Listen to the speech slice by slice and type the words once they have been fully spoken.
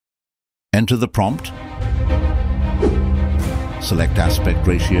Enter the prompt, select aspect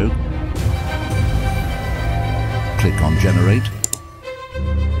ratio, click on Generate,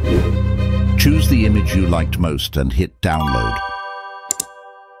 choose the image you liked most and hit Download.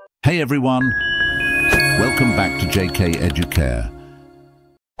 Hey everyone, welcome back to JK Educare.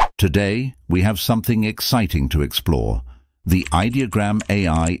 Today we have something exciting to explore, the Ideogram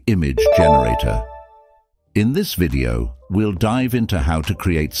AI image generator. In this video, we'll dive into how to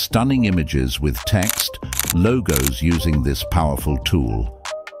create stunning images with text, logos using this powerful tool.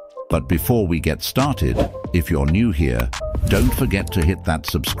 But before we get started, if you're new here, don't forget to hit that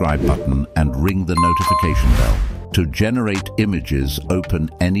subscribe button and ring the notification bell. To generate images, open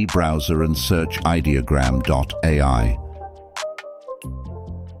any browser and search ideogram.ai.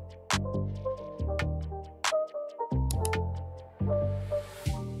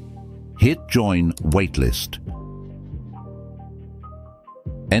 Hit Join Waitlist.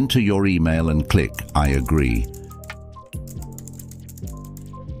 Enter your email and click I agree.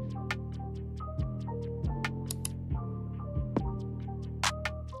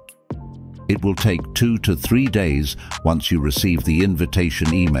 It will take 2 to 3 days once you receive the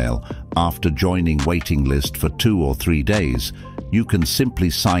invitation email. After joining waiting list for 2 or 3 days, you can simply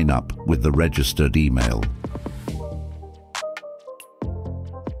sign up with the registered email.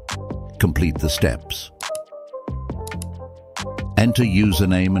 Complete the steps. Enter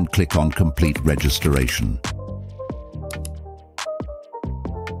username and click on Complete Registration.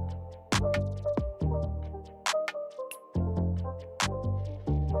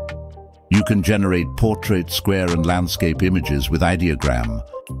 You can generate portrait, square and landscape images with Ideogram.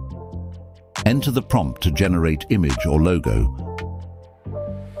 Enter the prompt to generate image or logo.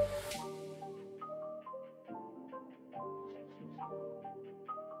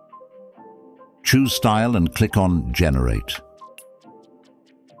 Choose Style and click on Generate.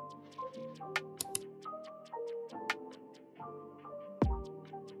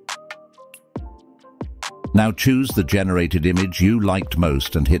 Now choose the generated image you liked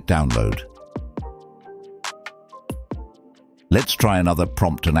most and hit Download. Let's try another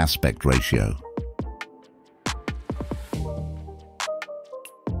prompt and aspect ratio.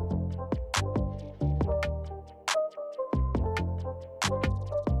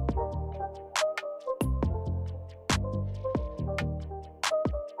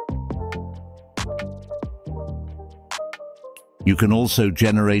 You can also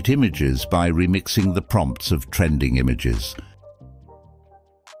generate images by remixing the prompts of trending images.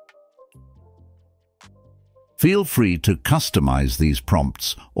 Feel free to customize these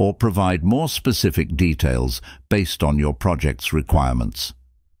prompts or provide more specific details based on your project's requirements.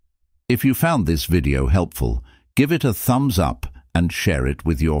 If you found this video helpful, give it a thumbs up and share it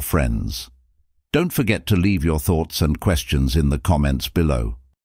with your friends. Don't forget to leave your thoughts and questions in the comments below.